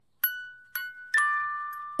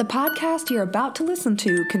The podcast you're about to listen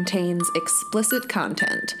to contains explicit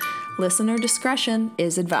content. Listener discretion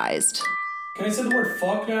is advised. Can I say the word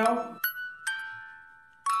fuck now?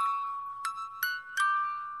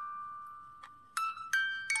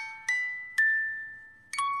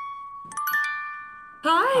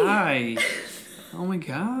 Hi! Hi. Oh my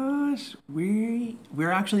gosh.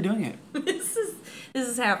 We're actually doing it. This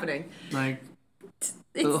is happening. Like,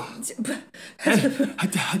 It's,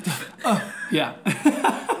 yeah.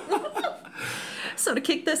 So to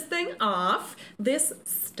kick this thing off, this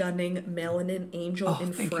stunning melanin angel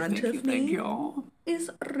in front of me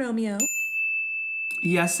is Romeo.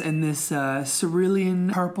 Yes, and this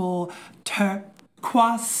cerulean purple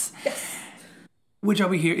turquoise, Yes. which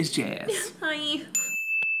over here is Jazz. Hi.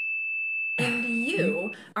 And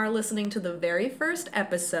you are listening to the very first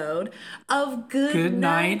episode of Good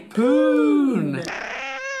Night Poon.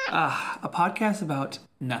 A podcast about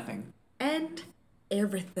nothing. And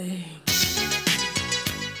everything.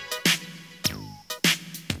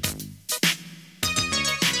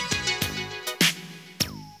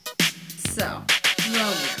 So,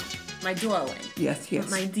 Romeo, my darling. Yes.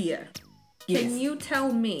 My dear. Yes. Can you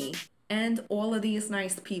tell me and all of these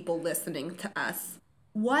nice people listening to us,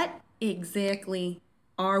 what exactly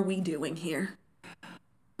are we doing here?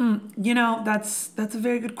 You know, that's a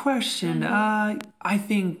very good question. I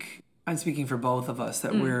think I'm speaking for both of us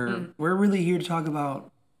that we're really here to talk about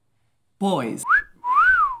boys.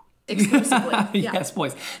 Exclusively. Yeah. Yes,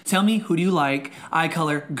 boys. Tell me, who do you like? Eye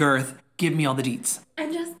color, girth. Give me all the deets.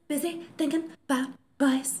 I'm just busy thinking about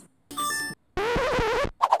boys.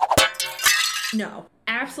 No,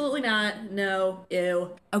 absolutely not. No,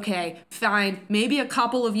 ew. Okay, fine. Maybe a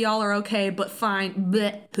couple of y'all are okay, but fine.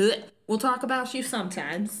 Bleh. We'll talk about you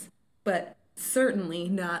sometimes, but certainly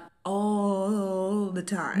not all the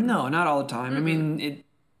time. No, not all the time. I mean,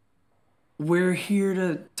 we're here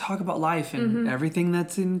to talk about life and everything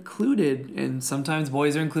that's included. And sometimes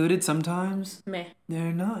boys are included, sometimes Meh,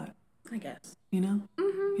 they're not. I guess. You know?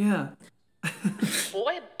 Yeah.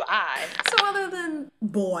 Boy, bye. So other than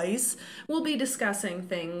boys, we'll be discussing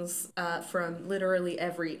things from literally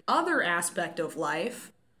every other aspect of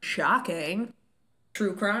life. Shocking.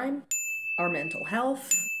 True crime, our mental health,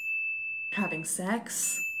 having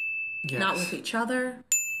sex, Yes. not with each other,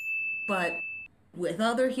 but with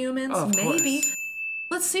other humans, Of maybe. course.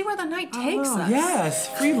 Let's see where the night takes Oh, us. yes,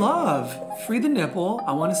 free love. Free the nipple.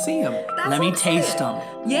 I want to see them. Let me what I'm taste saying.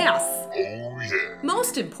 them. Yes. Oh, yeah.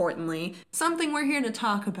 Most importantly, something we're here to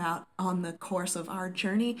talk about on the course of our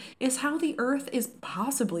journey is how the earth is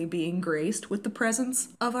possibly being graced with the presence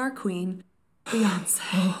of our queen,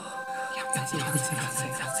 Beyonce.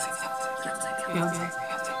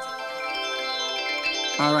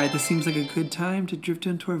 All right, this seems like a good time to drift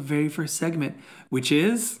into our very first segment, which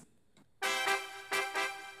is...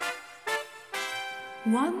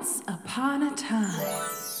 Once upon a time.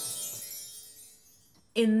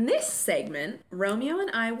 In this segment, Romeo and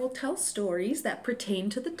I will tell stories that pertain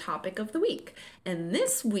to the topic of the week. And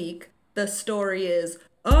this week, the story is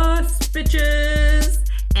Us Bitches.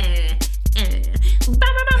 Bow,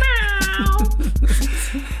 bow, bow, bow.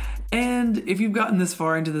 And if you've gotten this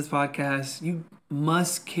far into this podcast, you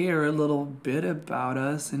must care a little bit about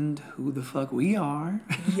us and who the fuck we are.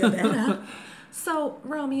 You better. So,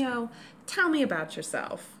 Romeo, tell me about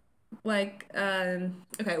yourself. Like,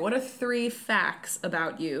 okay, what are 3 facts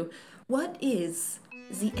about you? What is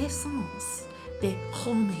the essence de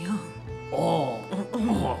Romeo?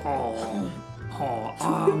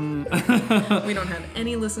 We don't have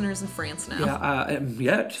any listeners in France now.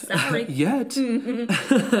 Yet. Sorry. Yet.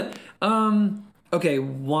 Okay,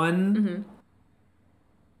 one,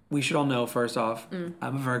 we should all know, first off, I'm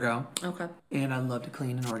a Virgo. Okay. And I love to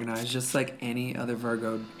clean and organize, just like any other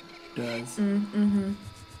Virgo does.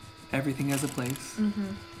 Everything has a place.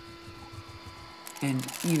 And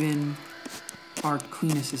even our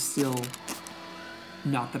cleanest is still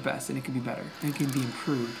not the best, and it can be better, and it can be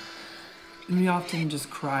improved. And we often just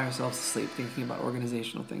cry ourselves to sleep thinking about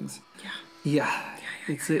organizational things. Yeah.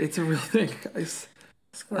 It's a real thing, guys.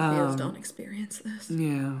 Scorpios don't experience this.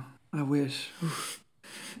 Yeah, I wish.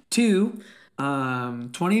 2,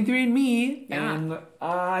 23andMe, Yeah. and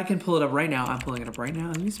I can pull it up right now. I'm pulling it up right now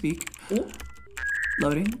as we speak. Ooh.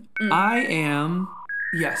 Loading. I am,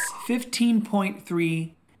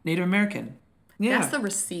 15.3 Native American. Yeah. That's the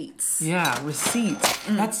receipts. Yeah, receipts.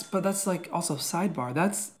 That's like also sidebar.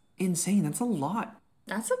 That's insane. That's a lot.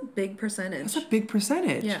 That's a big percentage. That's a big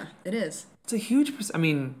percentage. Yeah, it is. It's a huge I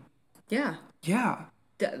mean, Yeah. yeah.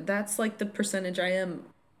 That's like the percentage I am,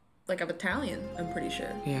 like, of Italian, I'm pretty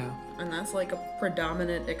sure. Yeah. And that's like a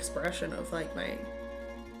predominant expression of like my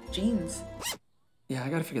genes. Yeah, I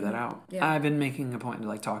gotta figure that out. Yeah. I've been making a point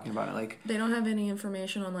of talking about it. They don't have any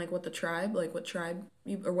information on what tribe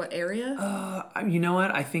or what area. You know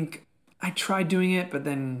what? I think I tried doing it, but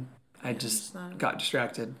then I just not- got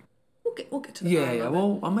distracted. We'll get to the Yeah, bottom yeah. of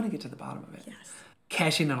Well, I'm gonna get to the bottom of it. Yes.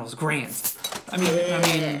 Cashing in on those grants. I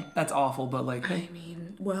mean, that's awful, but hey. I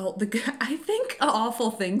mean, well, I think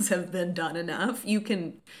awful things have been done enough. You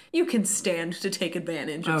can stand to take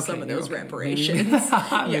advantage of some of those reparations.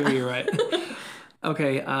 Maybe you're right.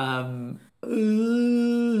 Okay. I'm I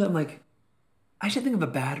should think of a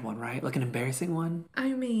bad one, right? Like an embarrassing one. I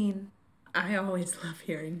mean, I always love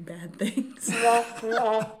hearing bad things. I'm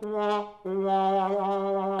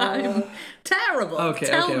terrible. Okay.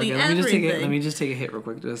 Tell me everything. Let me just take a hit real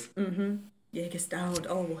quick. Just. Yeah, gets down.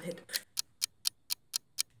 Oh, we'll hit.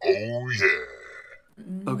 Oh, yeah.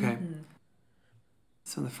 Okay.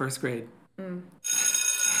 So in the first grade,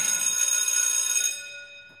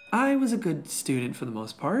 I was a good student for the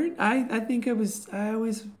most part. I think I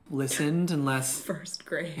always listened unless... First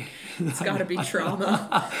grade. It's gotta be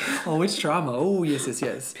trauma. Oh, which trauma? Oh,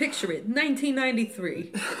 yes. Picture it,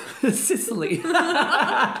 1993. Sicily.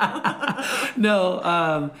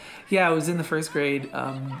 No, yeah, I was in the first grade.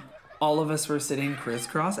 All of us were sitting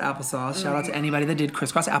crisscross applesauce. Shout out to anybody that did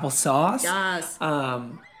crisscross applesauce. Yes.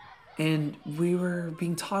 And we were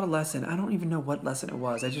being taught a lesson. I don't even know what lesson it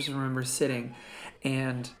was. I just remember sitting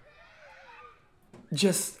and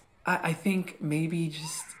I think maybe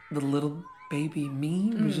just the little baby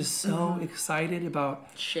me was just so excited about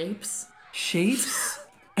shapes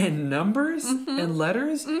and numbers and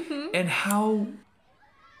letters and how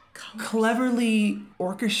cleverly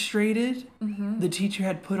orchestrated the teacher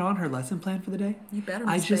had put on her lesson plan for the day. You better,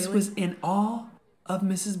 I Miss just Bailey. was in awe of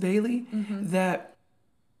Mrs. Bailey that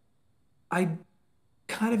I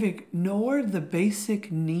kind of ignored the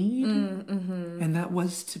basic need, and that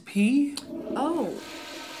was to pee. Oh.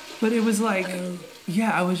 But it was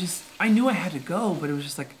yeah, I knew I had to go, but it was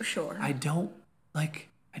just Sure. I don't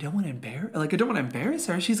want to embarrass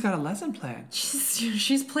her. She's got a lesson plan.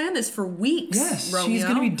 She's planned this for weeks. Yes, Romeo. she's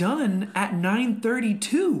gonna be done at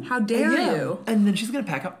 9:32. How dare you? And then she's gonna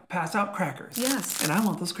pass out crackers. Yes. And I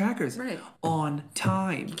want those crackers on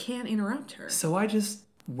time. You can't interrupt her. So I just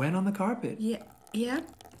went on the carpet. Yeah. Yeah.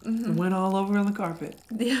 Went all over on the carpet.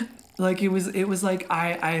 Yeah. It was like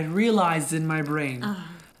I realized in my brain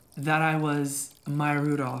that I was Maya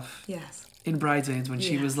Rudolph Yes. in Bridesmaids when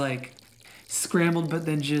she was scrambled but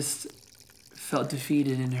then just felt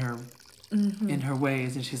defeated in her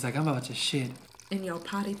ways, and she's like, I'm about to shit In your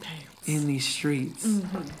potty pants. in these streets.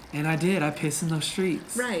 And I did. I pissed in those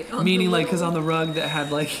streets. Right. Meaning because on the rug that had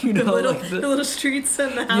the little streets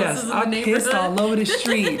and the houses in the I neighborhood. pissed all over the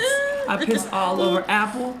streets. I pissed all over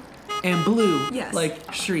Apple and Blue. Yes.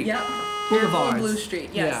 Street. Yep. Boulevards. Apple and Blue Street.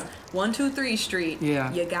 Yes. Yeah. 123 Street.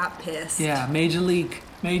 Yeah. You got pissed. Yeah, Major League.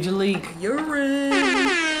 Urine.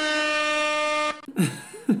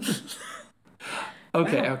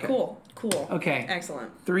 Okay, Wow, okay. Cool. Okay.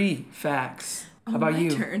 Excellent. 3 facts. How about my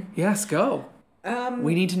you? turn. Yes, go.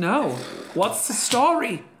 We need to know. What's the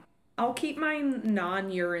story? I'll keep mine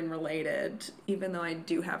non-urine related, even though I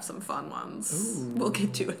do have some fun ones. We'll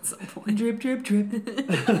get to at some point. Drip, drip, drip.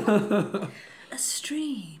 A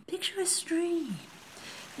stream. Picture a stream.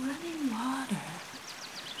 Running water.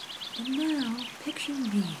 And now, picture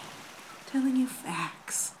me telling you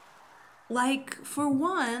facts. For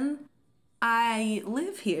one, I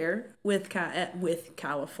live here with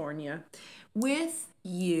California, with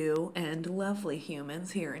you and lovely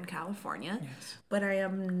humans here in California. Yes. But I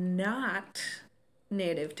am not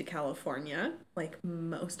native to California, like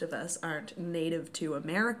most of us aren't native to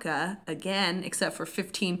America, again, except for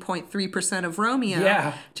 15.3% of Romeo.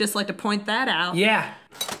 Yeah. Just like to point that out. Yeah.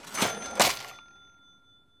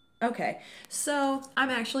 Okay, so I'm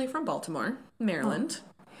actually from Baltimore, Maryland.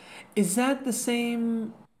 Is that the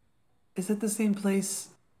same place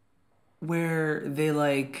where they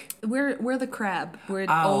We're the crab. We're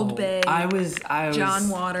Oh, Old Bay. I was John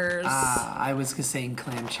Waters. I was saying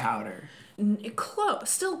clam chowder. Close,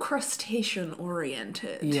 still crustacean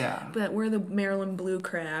oriented. Yeah. But we're the Maryland blue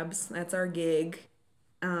crabs. That's our gig.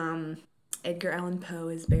 Edgar Allan Poe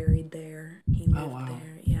is buried there. He lived wow.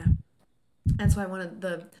 there. Yeah. That's why one of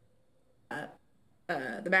the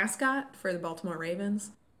mascot for the Baltimore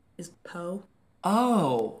Ravens is Poe.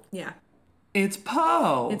 Oh, Yeah. it's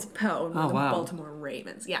Poe. It's Poe. Oh, the wow. Baltimore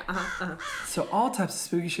Ravens. Yeah. So all types of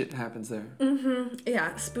spooky shit happens there.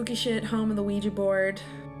 Yeah. Spooky shit. Home of the Ouija board.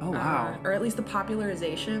 Oh, wow. Or at least the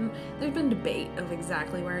popularization. There's been debate of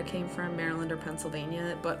exactly where it came from, Maryland or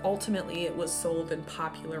Pennsylvania, but ultimately it was sold and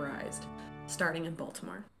popularized starting in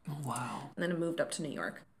Baltimore. Oh, wow. And then it moved up to New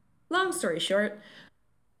York. long story short,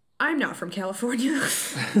 I'm not from California.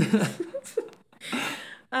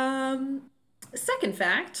 Second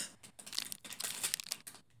fact.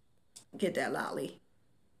 Get that lolly.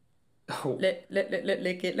 Oh. Lick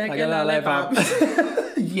it like I a got a lollipop.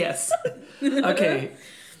 lollipop. Yes. Okay.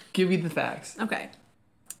 Give me the facts. Okay.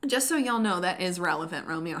 Just so y'all know, that is relevant.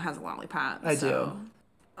 Romeo has a lollipop. I do.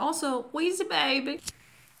 Also, Wheezy Baby.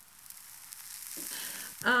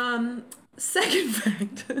 Second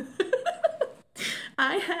fact.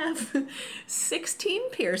 I have 16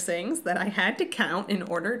 piercings that I had to count in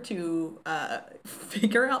order to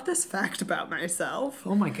figure out this fact about myself.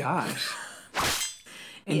 Oh my gosh.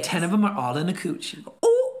 And Yes. 10 of them are all in a coochie.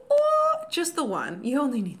 Oh, just the one. You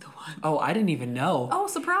only need the one. Oh, I didn't even know. Oh,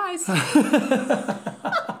 surprise.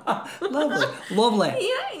 Lovely.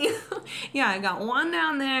 Yay. Yeah, I got one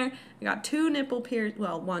down there. I got 2 nipple piercings.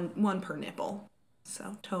 Well, one per nipple.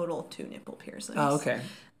 So total 2 nipple piercings. Oh, okay.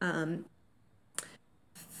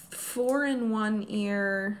 4 in one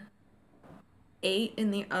ear, 8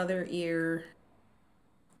 in the other ear,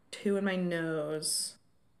 2 in my nose,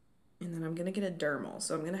 and then I'm gonna get a dermal,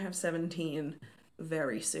 so I'm gonna have 17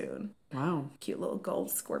 very soon. Wow. Cute little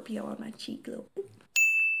gold Scorpio on my cheek, little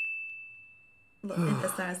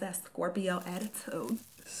emphasize that Scorpio attitude.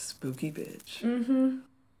 Spooky bitch.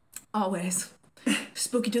 Always.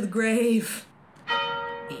 Spooky to the grave.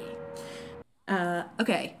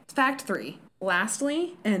 Okay, fact 3.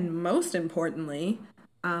 Lastly, and most importantly,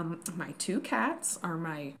 my 2 cats are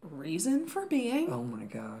my reason for being. Oh my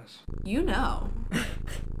gosh. You know.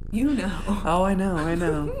 You know. Oh, I know.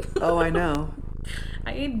 Oh, I know.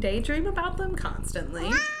 I daydream about them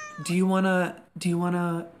constantly. Do you wanna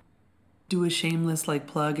do a shameless like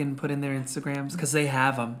plug and put in their Instagrams? Because they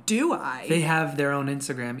have them. Do I? They have their own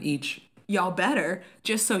Instagram each. Y'all better.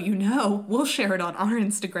 Just so you know, we'll share it on our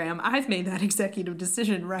Instagram. I've made that executive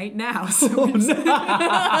decision right now. So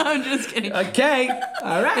I'm just kidding. Okay.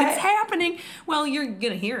 All right. It's happening. Well, you're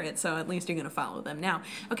going to hear it, so at least you're going to follow them now.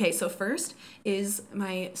 Okay, so first is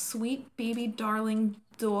my sweet baby darling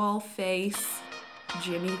doll face,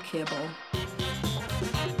 Jimmy Kibble.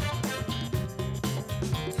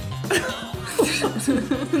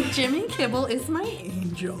 Jimmy Kibble is my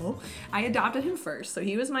angel. I adopted him first, so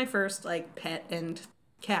he was my first like pet and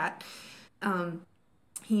cat.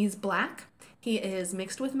 He's black. He is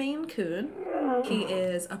mixed with Maine Coon. He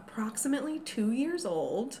is approximately 2 years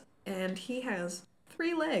old, and he has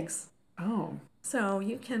 3 legs. Oh. So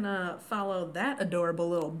you can follow that adorable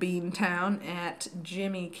little beantown at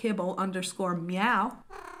JimmyKibble_meow on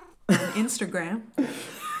Instagram.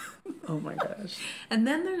 Oh my gosh. And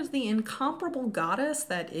then there's the incomparable goddess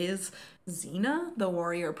that is Xena, the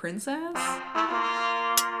warrior princess.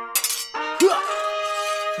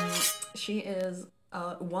 She is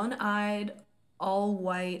a one-eyed,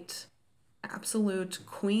 all-white, absolute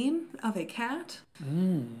queen of a cat.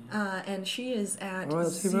 And she is at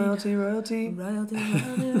royalty.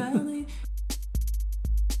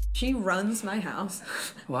 She runs my house.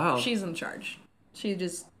 Wow. She's in charge.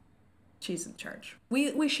 She's in charge.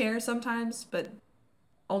 We share sometimes, but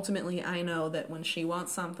ultimately I know that when she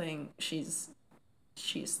wants something, she's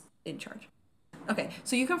in charge. Okay,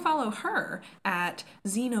 so you can follow her at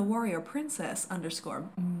Xena Warrior Princess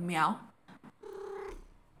 _meow.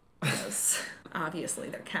 Because obviously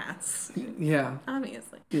they're cats. Yeah.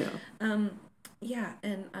 Obviously. Yeah. Yeah,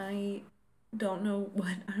 and I don't know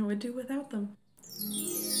what I would do without them.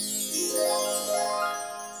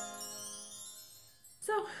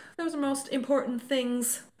 So, those are most important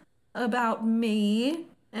things about me,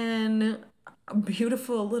 and a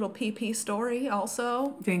beautiful little PP story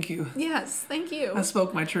also. Thank you. Yes, thank you. I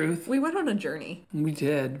spoke my truth. We went on a journey, We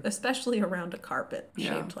did. especially around a carpet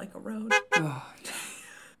Yeah. shaped like a road. Oh.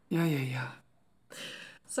 Yeah.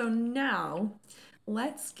 So now,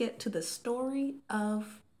 let's get to the story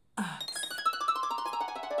of us.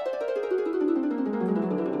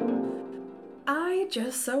 I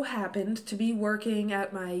just so happened to be working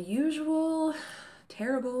at my usual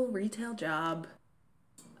terrible retail job.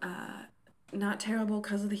 Not terrible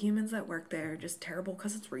because of the humans that work there, just terrible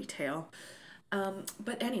because it's retail.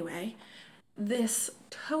 But anyway, this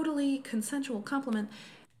totally consensual compliment,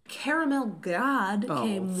 Caramel God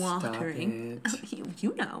came wandering.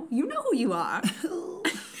 You know who you are.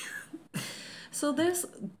 So this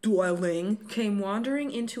dwelling came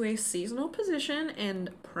wandering into a seasonal position and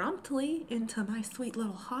promptly into my sweet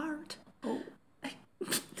little heart.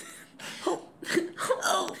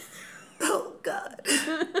 Oh God.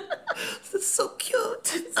 This is so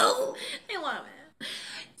cute. Oh, I love it.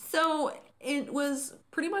 So it was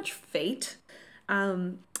pretty much fate.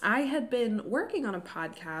 I had been working on a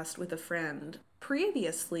podcast with a friend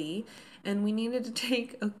previously, and we needed to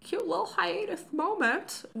take a cute little hiatus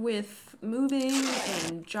moment with moving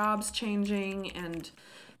and jobs changing and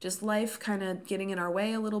just life kind of getting in our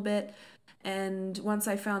way a little bit. And once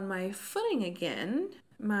I found my footing again,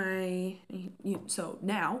 so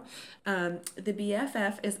now, the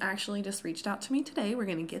BFF is actually just reached out to me today. We're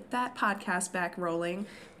going to get that podcast back rolling.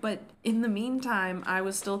 But in the meantime, I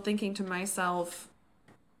was still thinking to myself,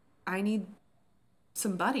 I need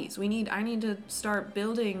some buddies. I need to start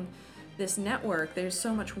building this network. There's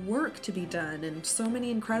so much work to be done and so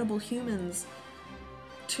many incredible humans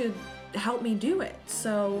to help me do it.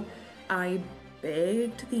 So I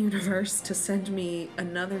begged the universe to send me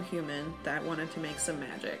another human that wanted to make some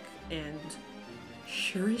magic. And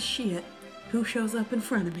sure as shit, who shows up in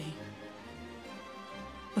front of me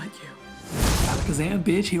but you? Alakazam,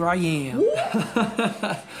 bitch, here I am.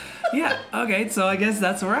 Yeah, okay, so I guess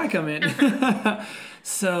that's where I come in.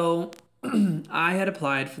 So I had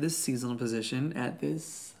applied for this seasonal position at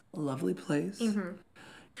this lovely place. Mm-hmm.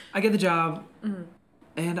 I get the job,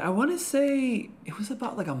 and I want to say it was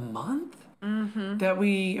about like a month that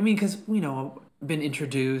because, been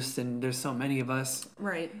introduced and there's so many of us.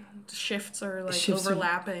 Right. Shifts are like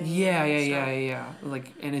overlapping. Yeah.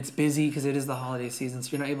 Like, and it's busy because it is the holiday season,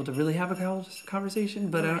 so you're not able to really have a conversation.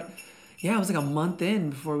 But it was like a month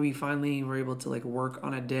in before we finally were able to like work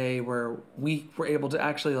on a day where we were able to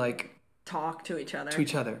actually like talk to each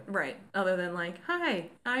other. Right. Other than like, hi,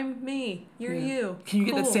 I'm me. You're you. Can you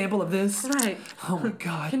get that sample of this? Right. Oh my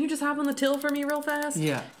God. Can you just hop on the till for me real fast?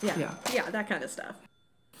 Yeah. Yeah, that kind of stuff.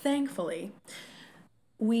 Thankfully,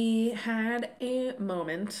 we had a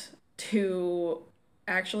moment to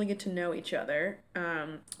actually get to know each other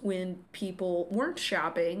when people weren't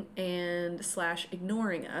shopping and /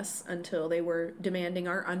 ignoring us until they were demanding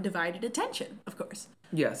our undivided attention, of course.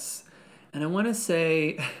 Yes. And I want to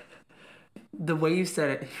say, the way you said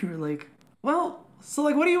it, you were like, well, so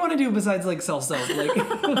like, what do you want to do besides like sell soap? Like,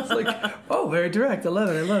 it's like, oh, very direct. I love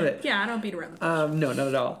it. Yeah, I don't beat around the bush. No, not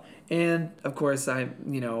at all. And of course, I,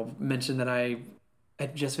 mentioned that I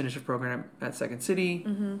had just finished a program at Second City.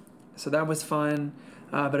 Mm-hmm. So that was fun.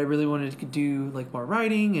 But I really wanted to do like more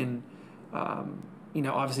writing and,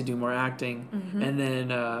 obviously do more acting. Mm-hmm. And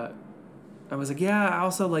then I was like, yeah, I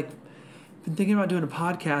also like been thinking about doing a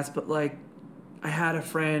podcast, but like I had a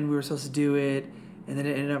friend, we were supposed to do it, and then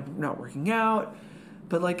it ended up not working out.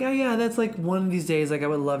 But like, yeah, that's like one of these days, like I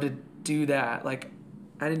would love to do that. Like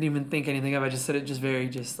I didn't even think anything of it. I just said it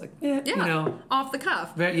off the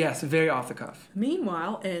cuff. Very off the cuff.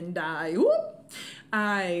 Meanwhile, and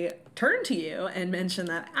I turned to you and mentioned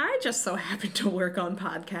that I just so happened to work on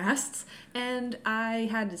podcasts, and I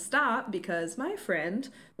had to stop because my friend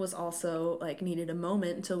was also like needed a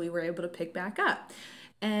moment until we were able to pick back up.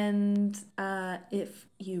 And if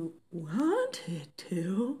you wanted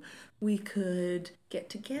to, we could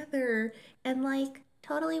get together and like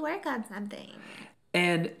totally work on something.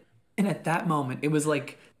 And at that moment, it was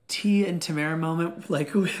like Tia and Tamara moment,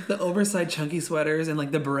 like with the oversized chunky sweaters and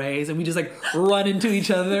like the berets, and we just like run into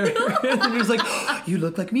each other. And you're just like, oh, you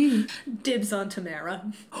look like me. Dibs on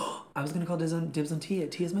Tamara. I was gonna call dibs on Tia.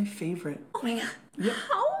 Tia's my favorite. Oh my God. Yep.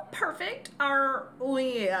 How perfect are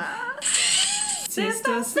we?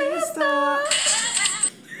 Sister.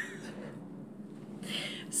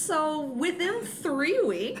 So within 3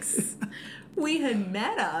 weeks, we had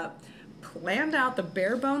met up, planned out the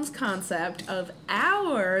bare bones concept of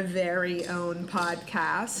our very own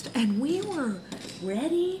podcast, and we were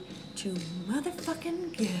ready to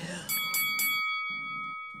motherfucking go.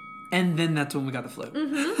 And then that's when we got the flu.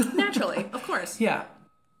 Mm-hmm. Naturally, of course. Yeah.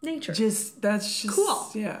 Nature. That's just cool.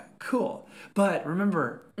 Yeah, cool. But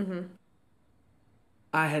remember,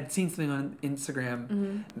 I had seen something on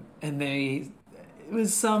Instagram, and it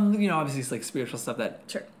was some, obviously it's like spiritual stuff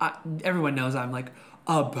that everyone knows I'm like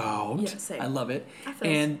about. Yeah, same. I love it.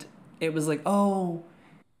 And it was like, oh,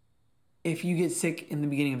 if you get sick in the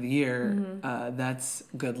beginning of the year, that's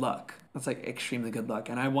good luck. That's like extremely good luck.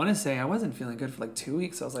 And I want to say I wasn't feeling good for like 2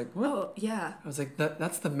 weeks. I was like, what? Oh, yeah. I was like,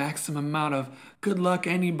 that's the maximum amount of good luck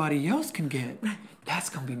anybody else can get. Right. That's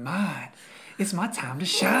going to be mine. It's my time to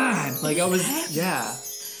shine. Like I was, yeah.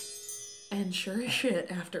 And sure as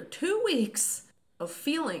shit, after 2 weeks of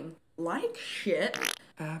feeling like shit.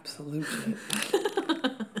 Absolutely.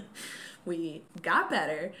 We got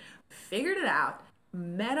better, figured it out,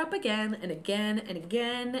 met up again and again and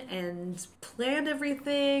again, and planned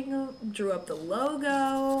everything, drew up the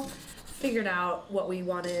logo, figured out what we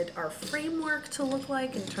wanted our framework to look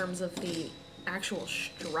like in terms of the actual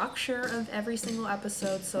structure of every single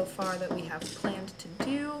episode so far that we have planned to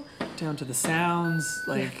do. Down to the sounds,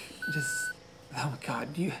 just, oh my God,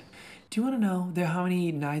 Do you want to know how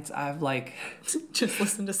many nights I've like Just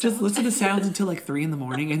listen to just listen to sounds until like 3 a.m.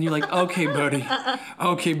 and you're like, okay, buddy,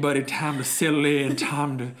 time to settle in,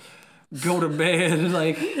 time to go to bed.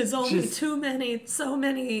 Like, There's only so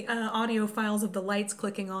many audio files of the lights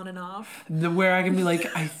clicking on and off. where I can be like,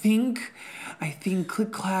 I think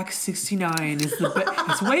click clack 69 is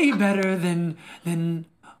it's way better than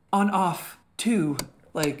on off 2.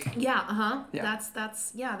 Like, Yeah, Yeah. That's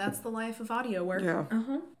the life of audio work. yeah.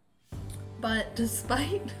 But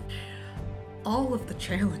despite all of the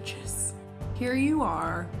challenges, here you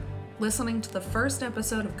are, listening to the first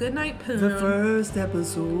episode of Goodnight Poon. The first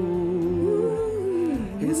episode.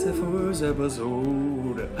 It's the first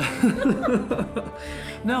episode.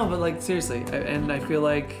 No, but like seriously, and I feel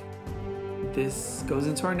like this goes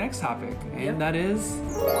into our next topic, and that is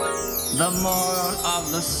the moral of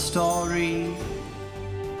the story.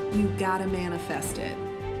 You gotta manifest it.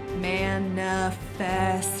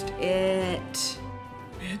 Manifest it.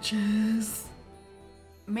 Bitches.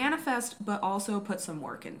 Manifest, but also put some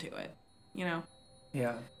work into it. You know?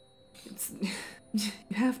 Yeah. You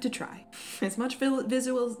have to try. As much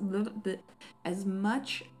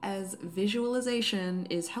as visualization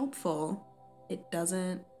is helpful, it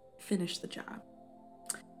doesn't finish the job.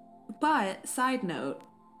 But side note,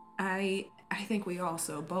 I think we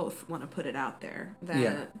also both want to put it out there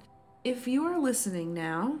that if you are listening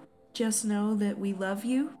now, just know that we love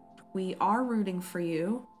you. We are rooting for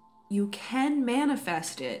you. You can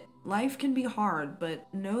manifest it. Life can be hard,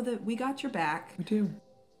 but know that we got your back. Me too.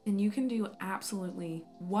 And you can do absolutely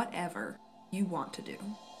whatever you want to do.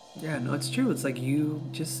 Yeah, no, it's true. It's like you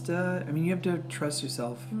just, you have to trust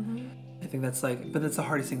yourself. Mm-hmm. I think that's but that's the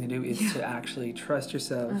hardest thing to do is to actually trust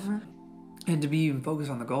yourself and to be even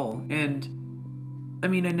focused on the goal. And, I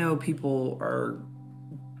mean, I know people are,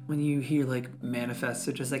 when you hear like manifest,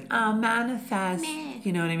 they're just like, oh, manifest.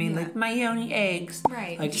 You know what I mean? Yeah. Like my yoni eggs.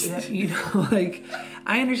 Right. Like, you know, like,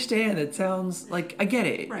 I understand. It sounds like, I get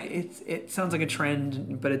it. Right. It sounds like a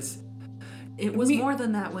trend, but It was more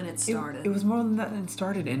than that when it started. It was more than that when it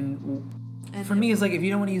started. And for me, it's like, if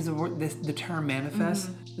you don't want to use the term manifest,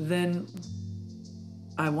 then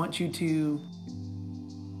I want you to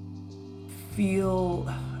feel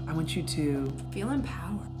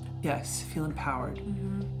empowered. Yes, feel empowered.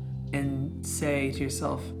 And say to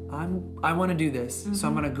yourself, I want to do this, so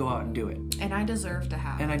I'm going to go out and do it. And I deserve to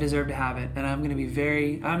have it. And I deserve to have it. And I'm going to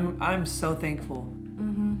be I'm so thankful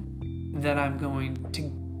that I'm going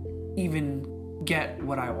to even get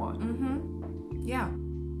what I want. Yeah,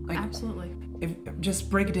 Like, absolutely. Just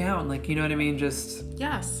break it down, like, you know what I mean? Just,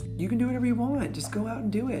 Yes. you can do whatever you want. Just go out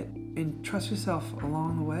and do it. And trust yourself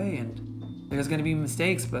along the way. And there's going to be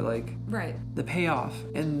mistakes, but like, Right. the payoff.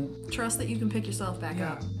 And Trust that you can pick yourself back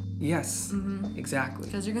up. Yes, exactly.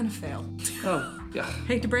 Because you're going to fail. Oh, yeah.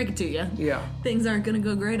 Hate to break it to you. Yeah. Things aren't going to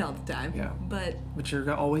go great all the time. Yeah. But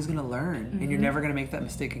you're always going to learn, and you're never going to make that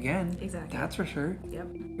mistake again. Exactly. That's for sure. Yep.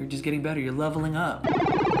 You're just getting better. You're leveling up.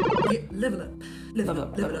 Yeah, level up. Level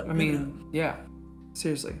up. Level up. I mean, yeah.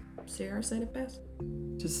 Seriously. Sarah said it best.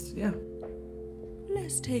 Just, yeah.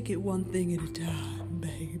 Let's take it one thing at a time,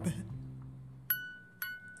 baby.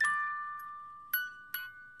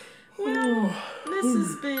 Well, this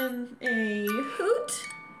has been a hoot.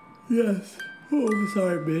 Yes. Oh, I'm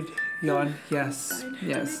sorry, mid. Yawn. Yes.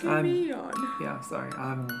 Yes. Making me yawn. Yeah, sorry.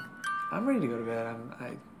 I'm ready to go to bed. I'm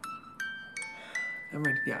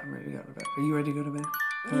ready. Yeah, I'm ready to go to bed. Are you ready to go to bed?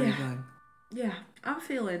 How are you feeling? Yeah, I'm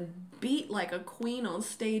feeling beat like a queen on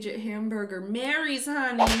stage at Hamburger Mary's,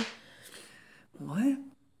 honey. What?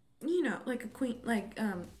 You know, like a queen, like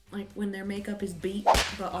when their makeup is beat,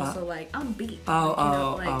 but also like I'm beat.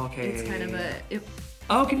 Okay. It's kind of a.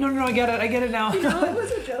 Oh, okay, no, I get it now. You know, it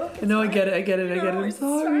was a joke. No, I get it. I'm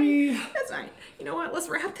sorry. That's fine. You know what? Let's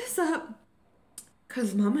wrap this up.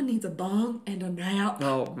 Cause Mama needs a bong and a nap.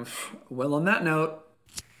 Oh, well, on that note.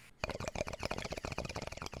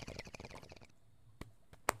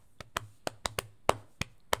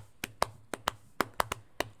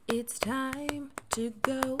 It's time to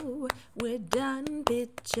go. We're done,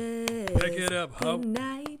 bitches. Pick it up, ho. Good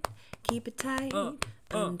night. Keep it tight.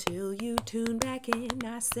 Until you tune back in,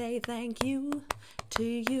 I say thank you to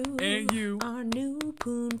you And you. our new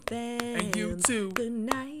Poon fans. And you too. Good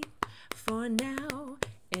night for now,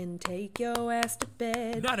 and take your ass to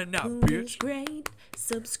bed. Not enough, Poon bitch. is great.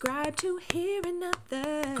 Subscribe to hear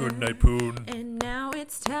another. Good night, Poon. And now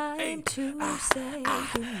it's time to say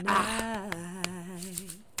good night.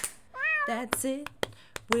 That's it.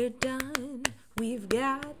 We're done. We've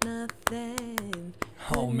got nothing.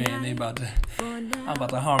 Oh man, I'm about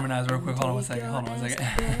to harmonize real quick. Hold on one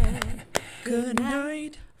second. Good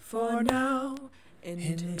night for now,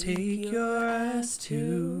 and take your ass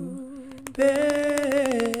to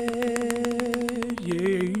bed.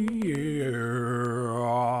 Yeah.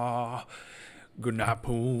 Good night,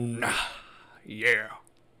 Poon. Yeah.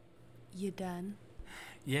 You done?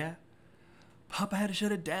 Yeah. Papa had to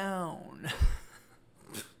shut it down.